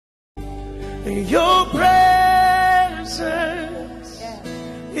Your presence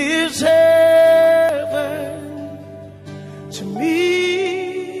is heaven to me.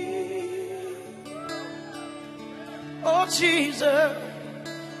 Oh, Jesus,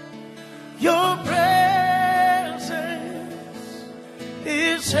 your presence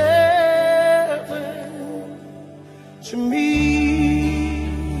is heaven to me.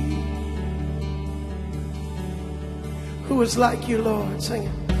 Who is like you, Lord? Sing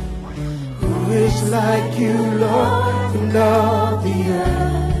it. Who is like you, Lord, in all the earth?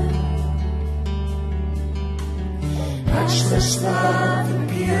 Matchless love and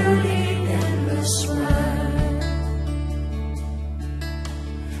beauty, endless worth.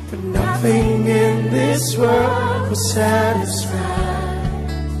 For nothing in this world will satisfy.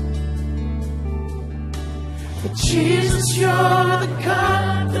 But Jesus, you're the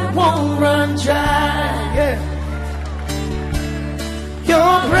cup that won't run dry. Yeah.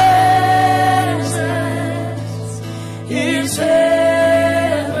 Your presence is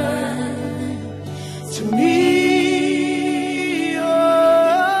heaven to me.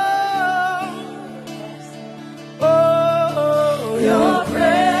 Oh, your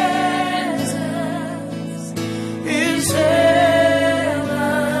presence is heaven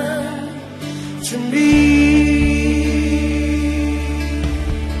to me.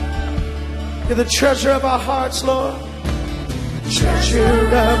 You're the treasure of our hearts, Lord. Treasure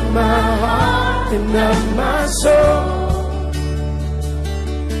of my heart and of my soul.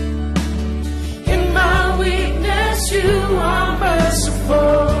 In my weakness you are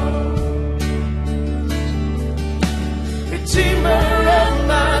merciful. Redeemer of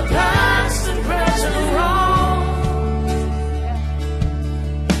my past and present wrong.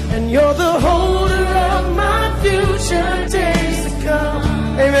 And you're the holder of my future days to come.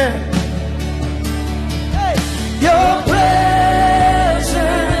 Amen. Hey. Your presence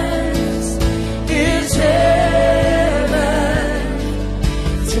is heaven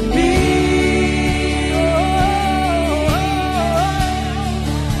to me.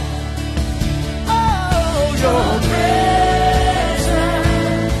 Oh, your presence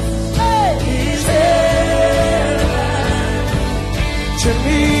is heaven to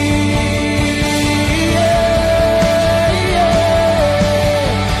me.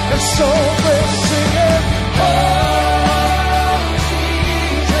 And so we're singing, oh,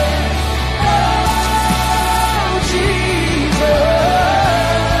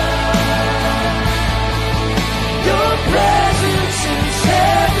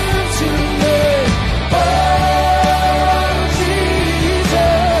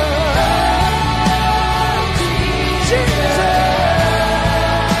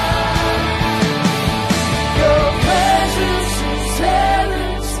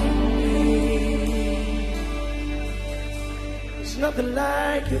 nothing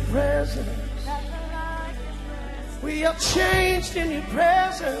like your presence. We are changed in your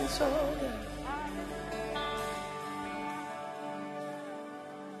presence, oh yeah.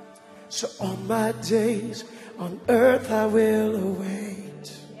 So all my days on earth I will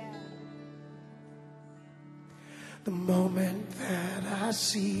await the moment that I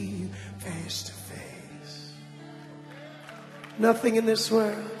see you face to face. Nothing in this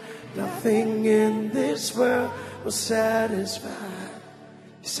world, nothing in this world will satisfy.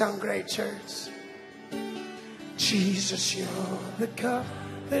 You sound great, church. Jesus, you're the cup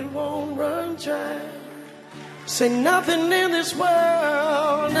that won't run dry. Say nothing in this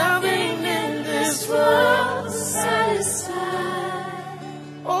world, nothing in this world will satisfy.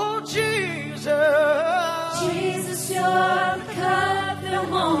 Oh, Jesus. Jesus, you're the cup that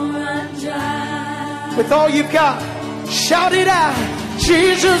won't run dry. With all you've got, shout it out.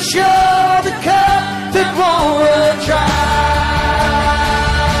 Jesus, you're the cup that won't run dry.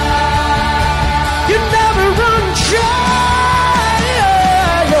 You never run dry.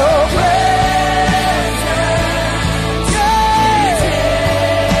 Your presence, yeah.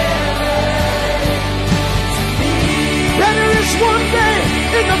 Better is one day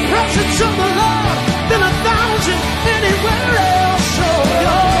in the presence of the Lord than 1,000 anywhere else. So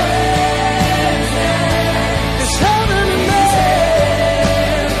your presence is heaven and earth.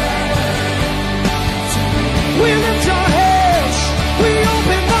 We lift our hands, we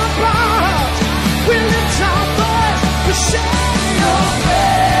open up our hearts, we lift our voice to say your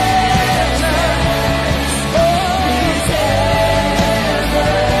presence, oh, is heaven,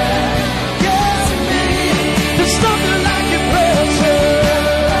 yeah, to me. There's nothing like your presence,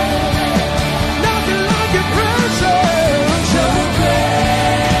 nothing like your presence, your presence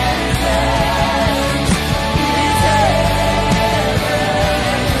is heaven,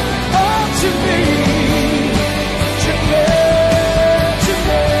 oh, to me.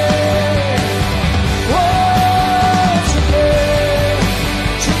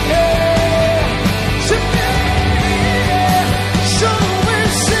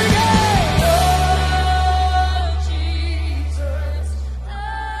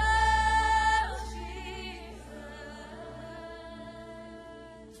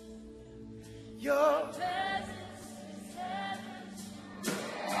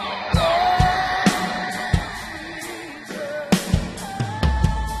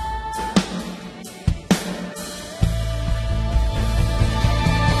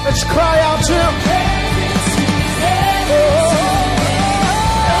 Let's cry out to him.